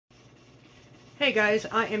Hey guys,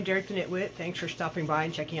 I am Derek the Nitwit. Thanks for stopping by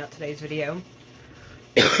and checking out today's video.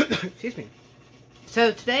 Excuse me.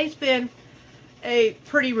 So today's been a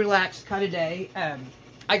pretty relaxed kind of day.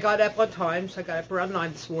 I got up on time, so I got up around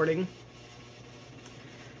 9 this morning.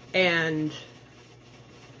 And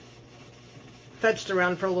fetched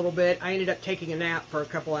around for a little bit. I ended up taking a nap for a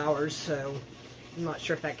couple hours, so I'm not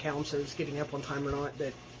sure if that counts as getting up on time or not,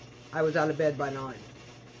 but I was out of bed by 9.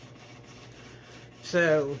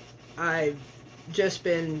 So I've just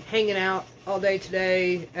been hanging out all day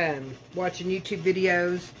today, watching YouTube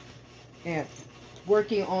videos, and I've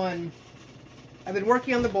been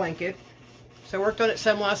working on the blanket. So I worked on it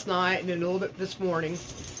some last night and then a little bit this morning.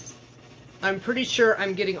 I'm pretty sure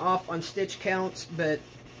I'm getting off on stitch counts, but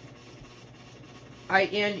I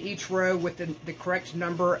end each row with the correct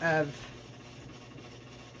number of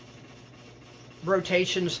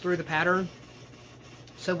rotations through the pattern.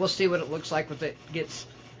 So we'll see what it looks like with it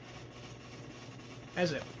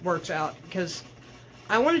as it works out, because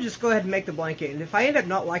I want to just go ahead and make the blanket, and if I end up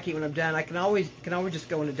not liking it when I'm done, I can always just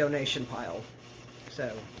go in a donation pile. So,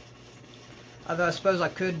 although I suppose I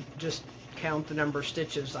could just count the number of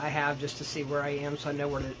stitches I have just to see where I am, so I know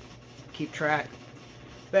where to keep track.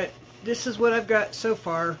 But this is what I've got so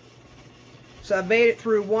far. So I've made it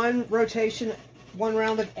through one rotation, one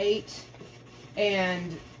round of 8,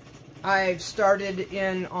 and I've started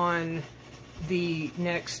in on the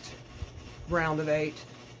next round of 8,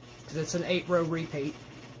 because it's an 8-row repeat.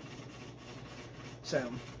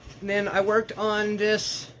 So, and then I worked on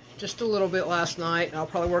this just a little bit last night, and I'll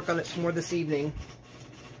probably work on it some more this evening.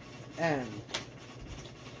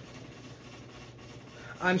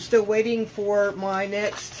 I'm still waiting for my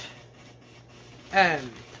next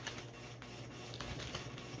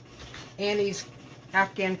Annie's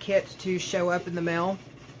Afghan kit to show up in the mail.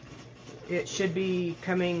 It should be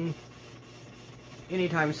coming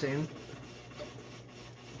anytime soon.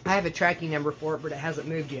 I have a tracking number for it, but it hasn't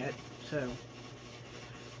moved yet. So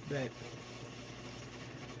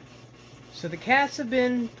the cats have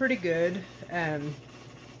been pretty good.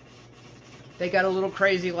 They got a little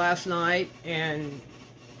crazy last night,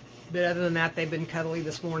 but other than that, they've been cuddly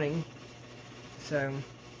this morning. So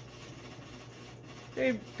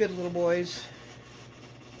they're good little boys.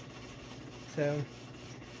 So,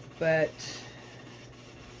 but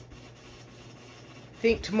I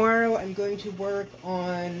think tomorrow I'm going to work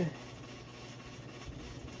on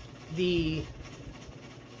the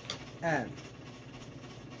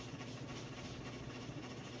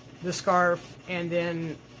scarf, and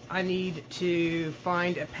then I need to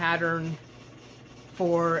find a pattern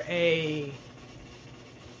for a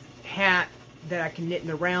hat that I can knit in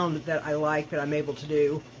the round that I like, that I'm able to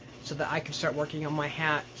do, so that I can start working on my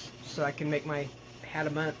hats, so I can make my hat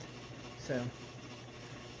a month. So,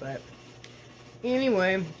 but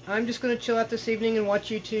anyway, I'm just going to chill out this evening and watch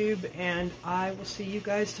YouTube, and I will see you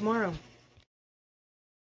guys tomorrow.